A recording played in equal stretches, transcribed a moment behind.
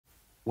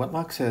what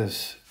Locke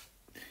says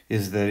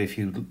is that if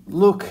you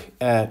look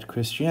at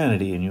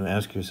Christianity and you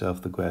ask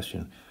yourself the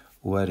question,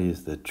 what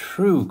is the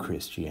true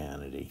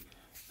Christianity?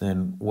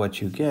 Then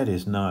what you get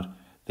is not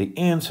the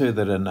answer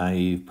that a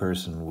naive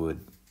person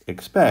would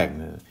expect.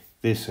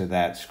 This or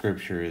that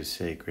scripture is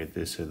sacred,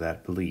 this or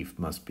that belief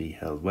must be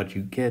held. What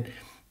you get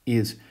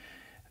is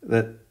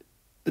that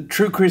the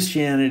true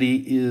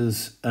Christianity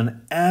is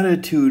an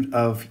attitude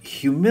of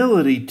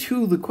humility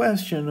to the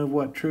question of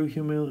what true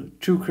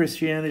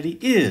Christianity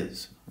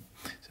is.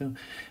 So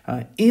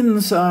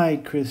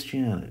inside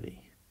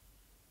Christianity,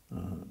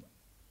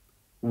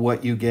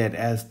 what you get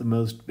as the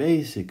most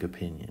basic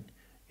opinion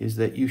is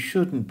that you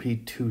shouldn't be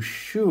too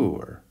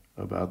sure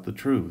about the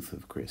truth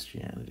of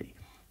Christianity.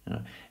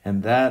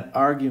 And that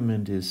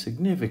argument is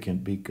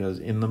significant because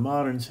in the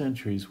modern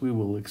centuries we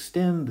will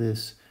extend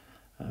this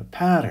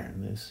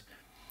pattern,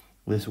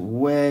 this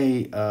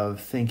way of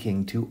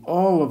thinking to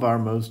all of our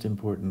most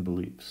important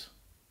beliefs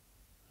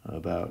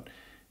about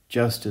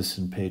justice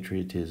and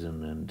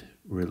patriotism and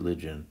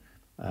religion,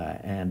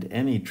 and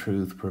any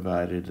truth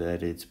provided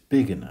that it's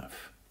big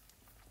enough.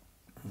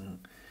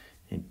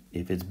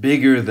 If it's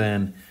bigger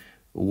than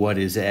what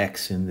is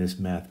X in this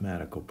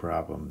mathematical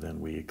problem, then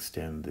we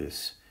extend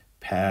this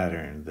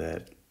pattern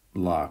that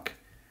Locke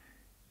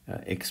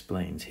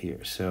explains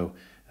here. So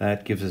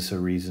that gives us a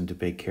reason to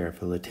pay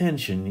careful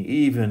attention,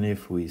 even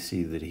if we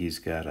see that he's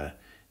got a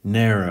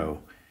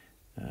narrow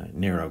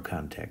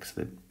context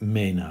that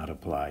may not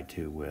apply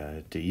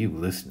to you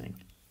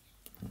listening.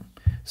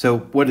 So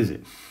what is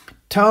it?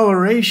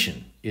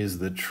 Toleration is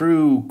the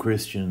true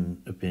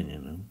Christian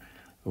opinion.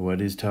 What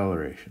is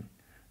toleration?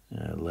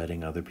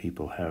 Letting other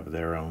people have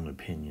their own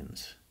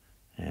opinions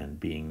and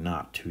being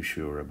not too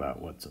sure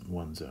about what's in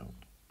one's own.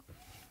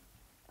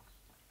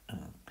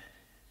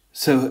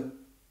 So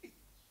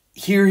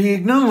here he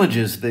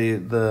acknowledges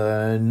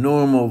the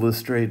normal, the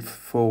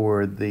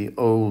straightforward, the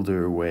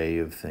older way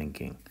of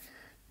thinking.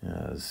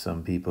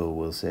 Some people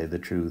will say the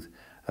truth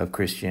of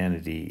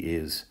Christianity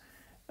is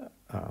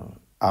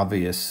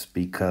obvious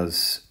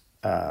because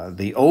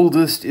the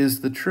oldest is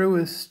the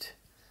truest.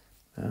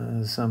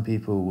 Some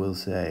people will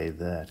say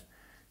that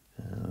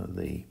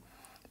the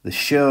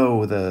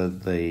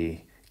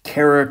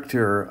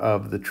character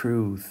of the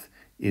truth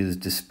is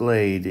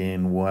displayed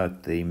in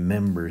what the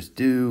members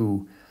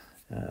do.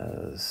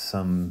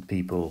 Some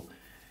people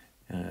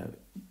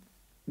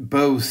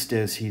boast,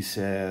 as he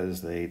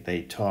says,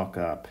 they talk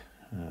up,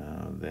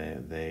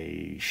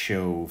 they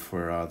show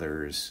for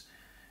others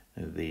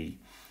the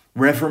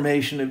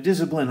reformation of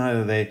discipline.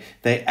 Either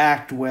they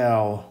act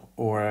well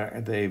or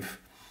they've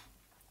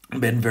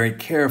been very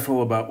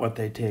careful about what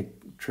they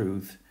take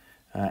truth.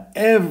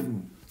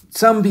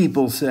 Some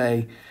people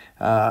say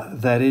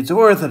that it's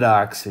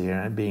orthodoxy,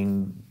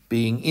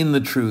 being in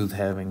the truth,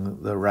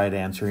 having the right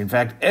answer. In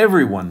fact,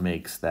 everyone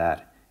makes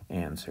that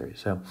answer.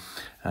 So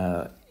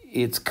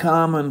it's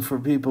common for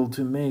people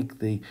to make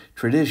the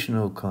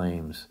traditional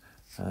claims,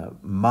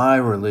 my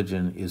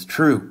religion is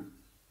true.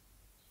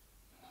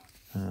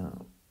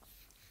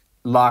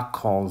 Locke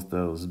calls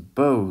those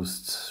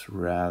boasts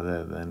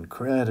rather than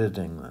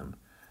crediting them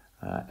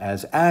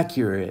as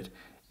accurate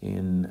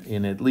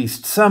in at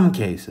least some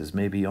cases,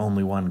 maybe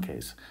only one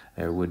case.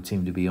 There would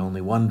seem to be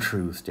only one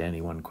truth to any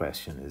one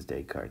question, as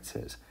Descartes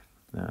says.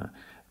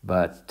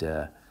 But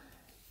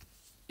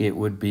it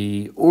would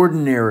be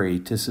ordinary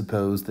to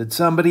suppose that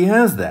somebody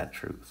has that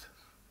truth.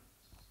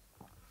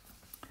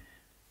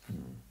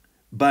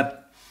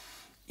 But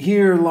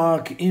here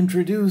Locke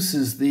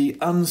introduces the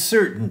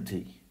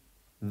uncertainty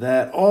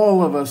that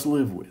all of us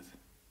live with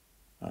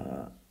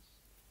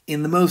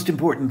in the most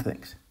important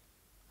things.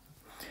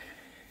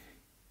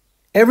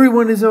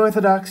 Everyone is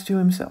orthodox to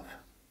himself.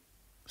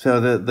 So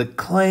the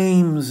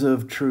claims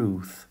of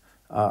truth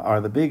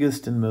are the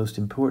biggest and most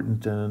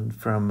important, and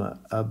from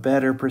a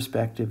better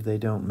perspective, they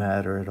don't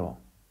matter at all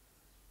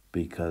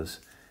because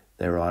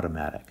they're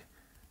automatic.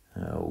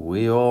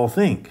 We all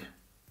think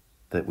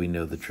that we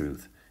know the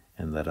truth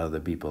and that other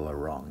people are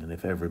wrong. And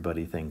if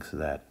everybody thinks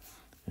that,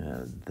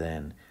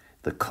 then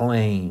the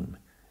claim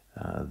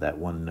that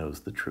one knows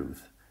the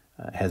truth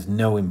has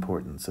no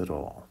importance at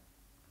all.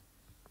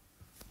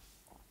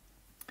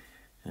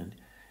 And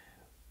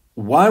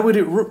why would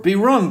it be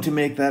wrong to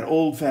make that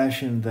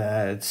old-fashioned,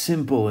 that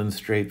simple and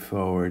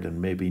straightforward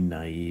and maybe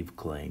naive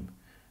claim?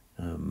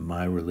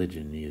 My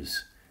religion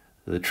is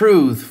the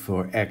truth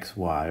for X,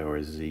 Y,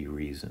 or Z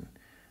reason.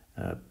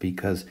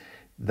 Because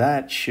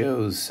that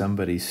shows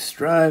somebody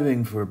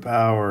striving for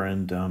power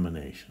and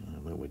domination.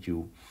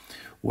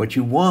 What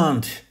you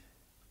want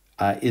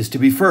is to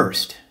be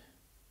first,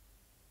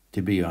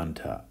 to be on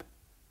top.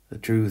 The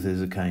truth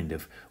is a kind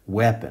of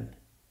weapon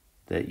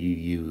that you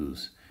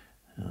use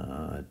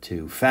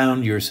to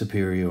found your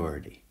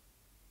superiority.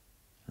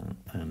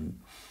 And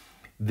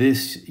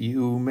this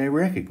you may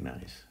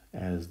recognize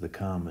as the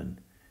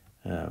common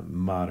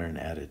modern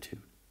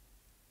attitude,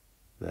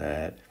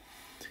 that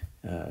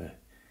to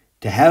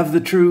have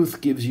the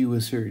truth gives you a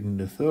certain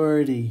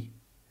authority,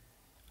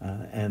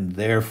 and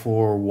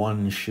therefore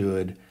one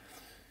should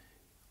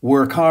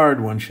work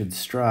hard, one should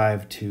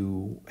strive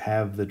to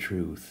have the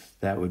truth.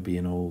 That would be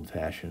an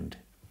old-fashioned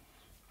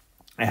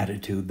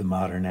attitude. The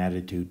modern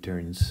attitude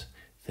turns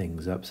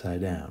things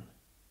upside down.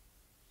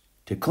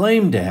 To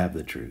claim to have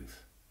the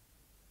truth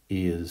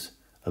is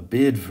a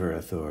bid for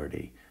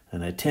authority,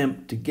 an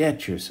attempt to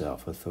get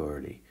yourself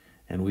authority.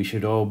 And we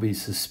should all be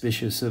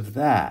suspicious of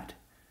that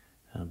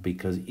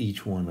because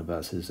each one of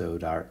us is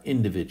owed our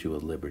individual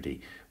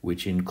liberty,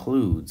 which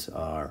includes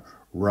our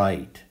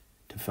right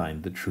to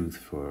find the truth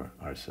for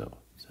ourselves.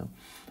 So,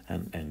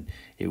 and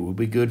it will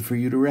be good for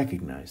you to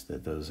recognize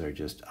that those are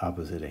just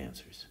opposite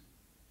answers.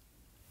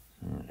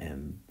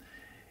 And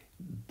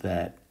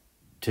that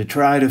to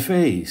try to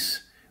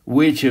face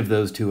which of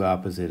those two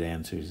opposite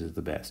answers is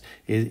the best.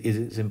 Is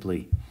it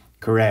simply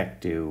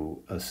correct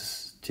to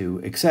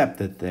accept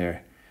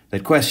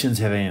that questions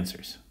have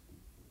answers,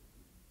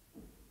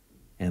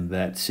 and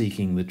that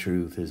seeking the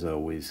truth is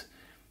always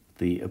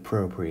the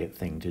appropriate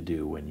thing to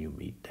do when you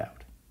meet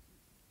doubt?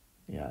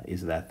 Yeah,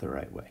 is that the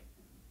right way?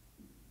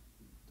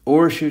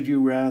 Or should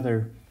you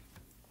rather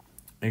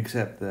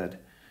accept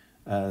that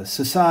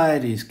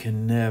societies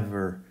can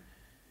never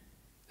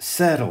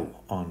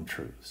settle on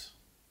truths,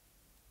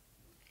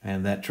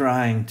 and that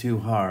trying too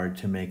hard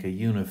to make a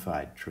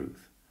unified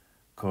truth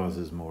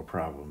causes more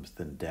problems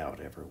than doubt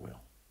ever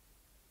will?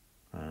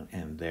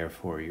 And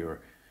therefore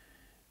your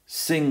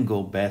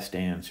single best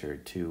answer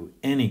to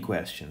any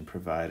question,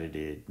 provided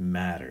it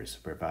matters,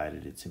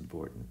 provided it's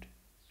important,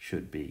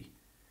 should be,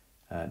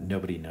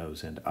 nobody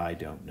knows and I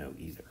don't know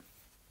either.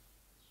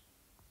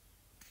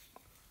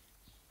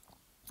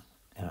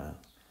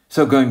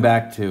 So going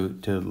back to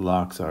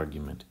Locke's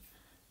argument,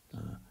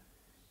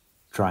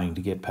 trying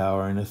to get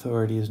power and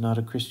authority is not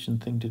a Christian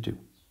thing to do.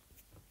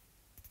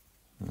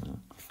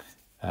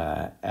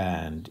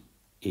 And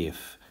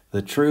if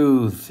the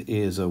truth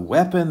is a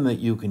weapon that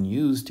you can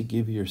use to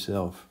give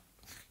yourself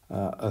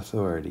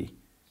authority,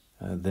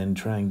 then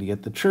trying to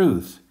get the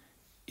truth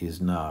is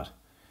not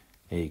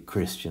a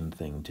Christian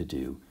thing to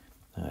do.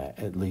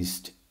 At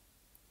least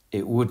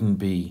it wouldn't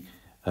be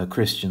a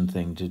Christian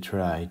thing to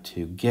try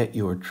to get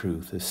your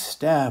truth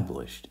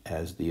established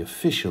as the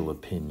official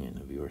opinion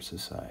of your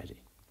society.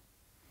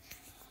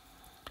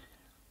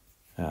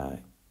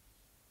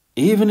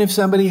 Even if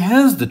somebody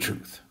has the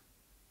truth,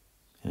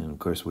 and of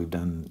course we've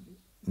done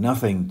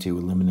nothing to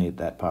eliminate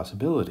that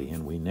possibility,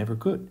 and we never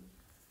could.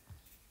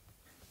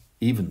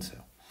 Even so,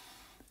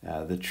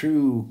 the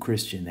true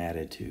Christian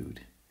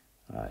attitude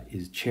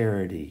is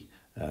charity,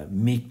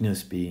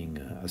 meekness, being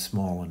a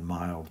small and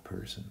mild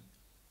person,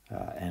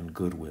 and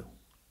goodwill,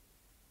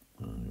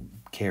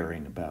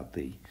 caring about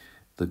the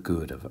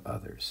good of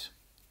others.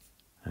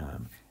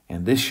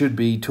 And this should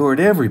be toward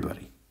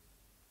everybody.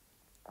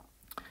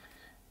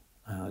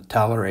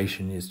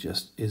 Toleration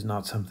is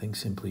not something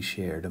simply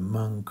shared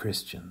among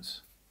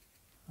Christians,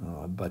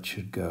 but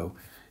should go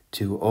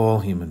to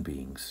all human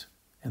beings.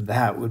 And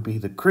that would be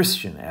the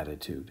Christian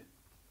attitude.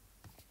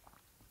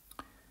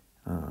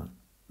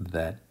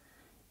 That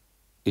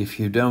if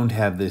you don't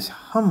have this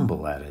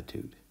humble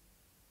attitude,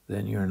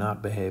 then you're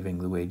not behaving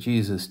the way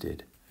Jesus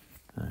did.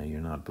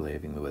 You're not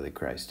behaving the way that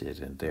Christ did,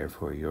 and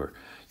therefore you're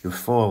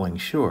falling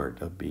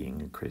short of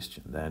being a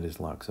Christian. That is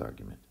Locke's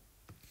argument.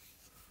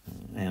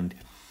 And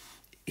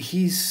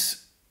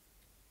he's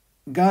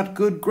got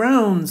good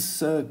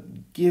grounds,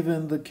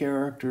 given the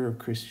character of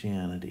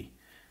Christianity,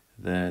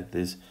 that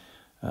this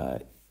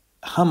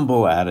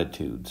humble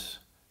attitudes,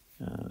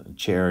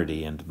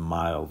 charity and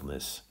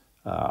mildness,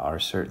 are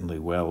certainly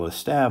well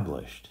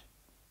established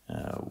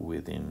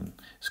within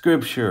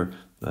Scripture,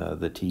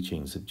 the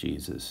teachings of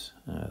Jesus.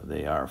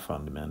 They are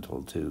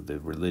fundamental to the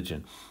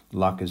religion.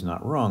 Locke is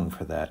not wrong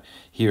for that.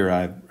 Here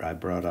I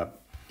brought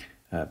up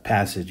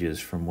passages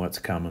from what's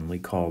commonly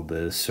called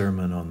the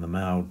Sermon on the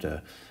Mount,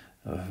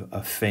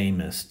 a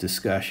famous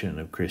discussion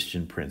of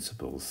Christian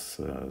principles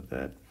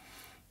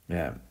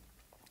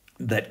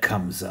that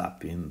comes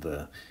up in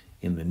the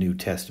New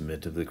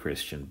Testament of the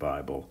Christian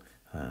Bible,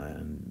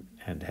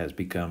 and has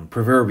become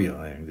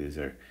proverbial. These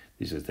are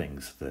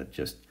things that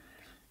just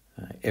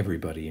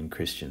everybody in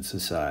Christian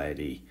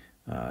society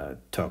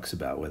talks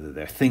about, whether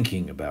they're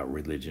thinking about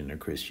religion or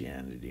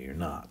Christianity or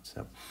not.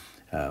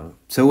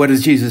 So what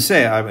does Jesus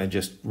say? I mean,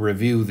 just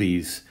review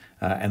these,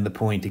 and the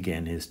point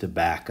again is to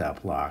back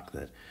up Locke,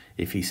 that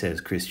if he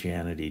says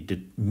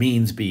Christianity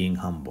means being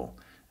humble,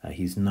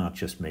 he's not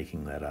just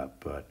making that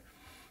up, but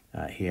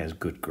he has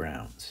good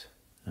grounds.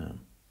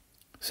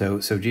 So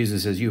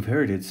Jesus says, you've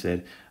heard it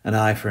said, an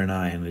eye for an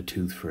eye and a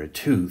tooth for a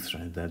tooth.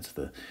 Right? That's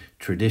the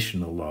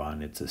traditional law,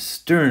 and it's a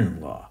stern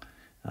law.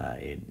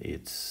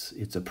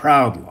 It's a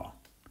proud law,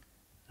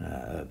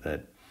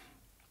 that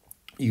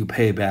you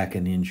pay back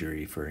an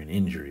injury for an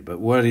injury. But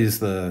what is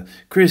the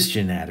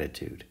Christian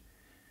attitude?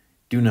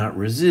 Do not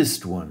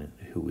resist one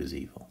who is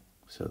evil.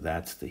 So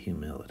that's the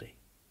humility.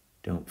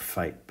 Don't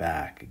fight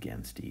back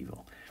against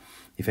evil.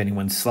 If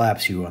anyone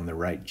slaps you on the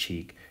right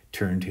cheek,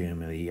 turn to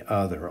him the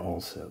other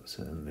also.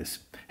 So this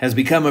has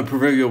become a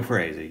proverbial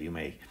phrase that you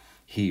may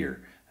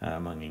hear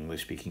among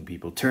English-speaking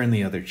people. Turn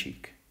the other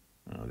cheek.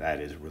 That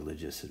is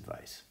religious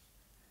advice.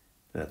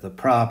 That the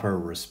proper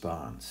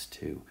response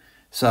to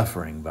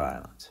suffering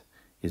violence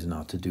is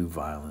not to do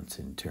violence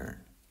in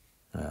turn,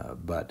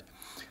 but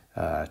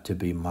to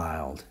be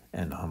mild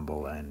and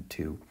humble and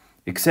to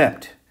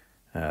accept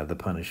the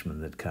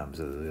punishment that comes.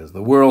 As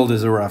the world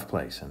is a rough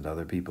place and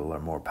other people are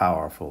more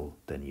powerful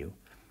than you,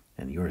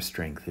 and your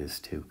strength is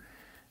to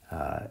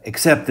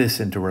accept this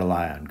and to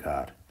rely on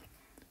God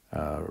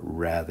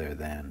rather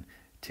than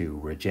to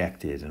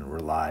reject it and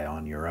rely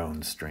on your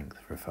own strength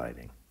for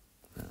fighting.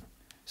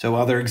 So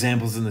other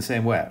examples in the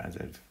same way.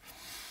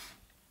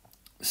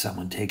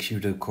 Someone takes you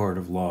to a court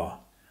of law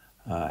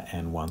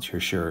and wants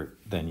your shirt,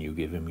 then you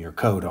give him your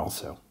coat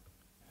also.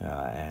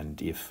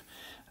 And if,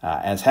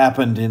 as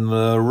happened in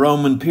the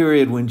Roman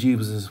period when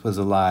Jesus was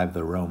alive,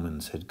 the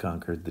Romans had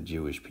conquered the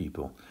Jewish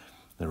people.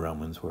 The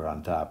Romans were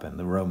on top, and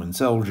the Roman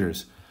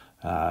soldiers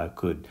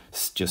could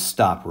just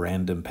stop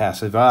random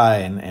passerby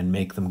and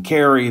make them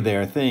carry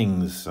their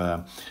things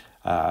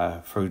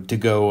to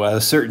go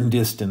a certain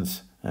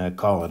distance,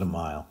 call it a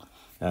mile.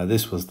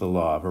 This was the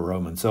law. If a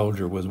Roman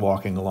soldier was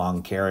walking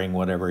along carrying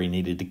whatever he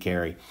needed to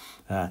carry,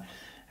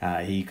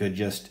 he could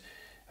just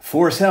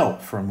force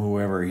help from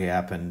whoever he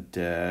happened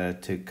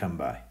to come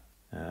by,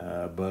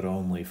 but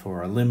only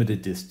for a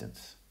limited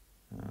distance.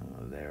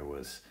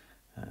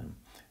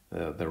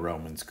 The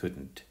Romans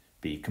couldn't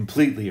be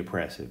completely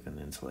oppressive and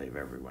enslave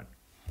everyone.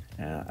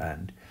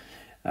 And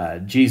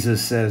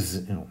Jesus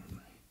says,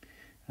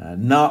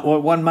 not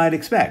what one might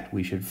expect.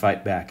 We should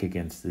fight back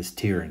against this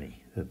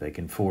tyranny, that they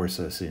can force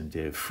us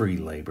into free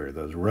labor.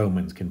 Those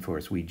Romans can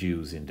force we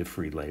Jews into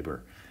free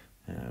labor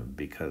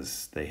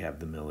because they have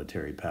the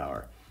military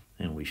power,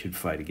 and we should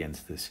fight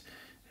against this.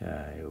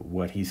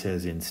 What he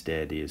says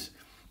instead is,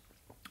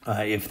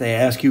 if they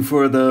ask you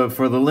for the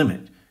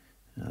limit,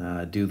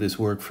 do this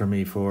work for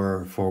me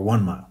for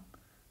 1 mile,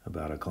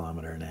 about 1.5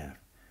 kilometers.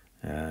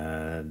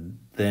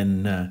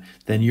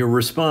 Then your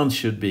response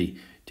should be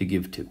to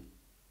give 2.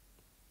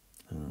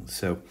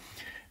 So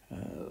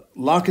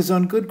Locke is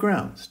on good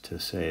grounds to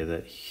say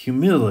that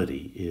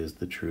humility is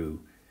the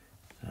true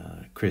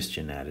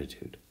Christian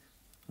attitude.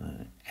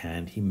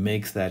 And he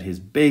makes that his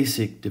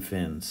basic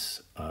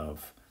defense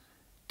of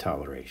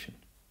toleration.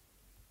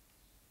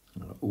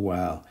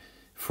 While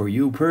for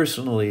you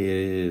personally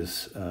it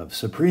is of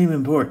supreme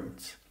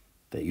importance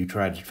that you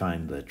try to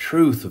find the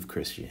truth of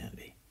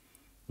Christianity,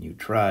 you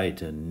try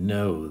to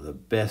know the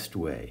best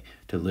way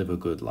to live a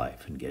good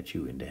life and get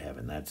you into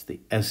heaven. That's the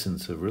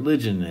essence of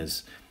religion,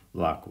 as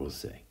Locke will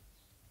say.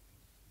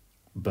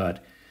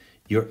 But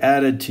your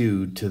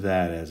attitude to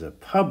that as a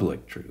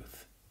public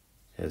truth,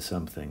 as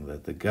something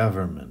that the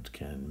government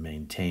can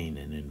maintain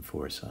and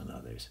enforce on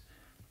others,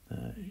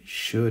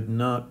 should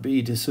not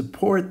be to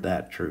support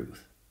that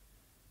truth.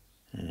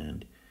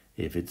 And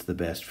if it's the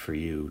best for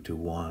you to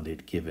want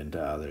it given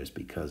to others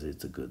because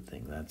it's a good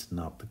thing, that's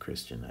not the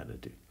Christian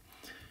attitude.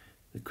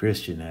 The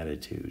Christian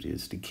attitude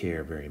is to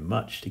care very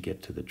much to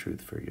get to the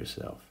truth for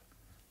yourself,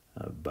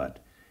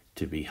 but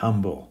to be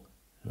humble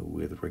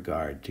with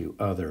regard to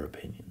other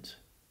opinions,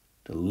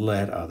 to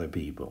let other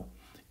people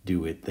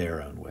do it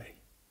their own way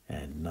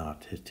and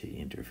not to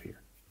interfere.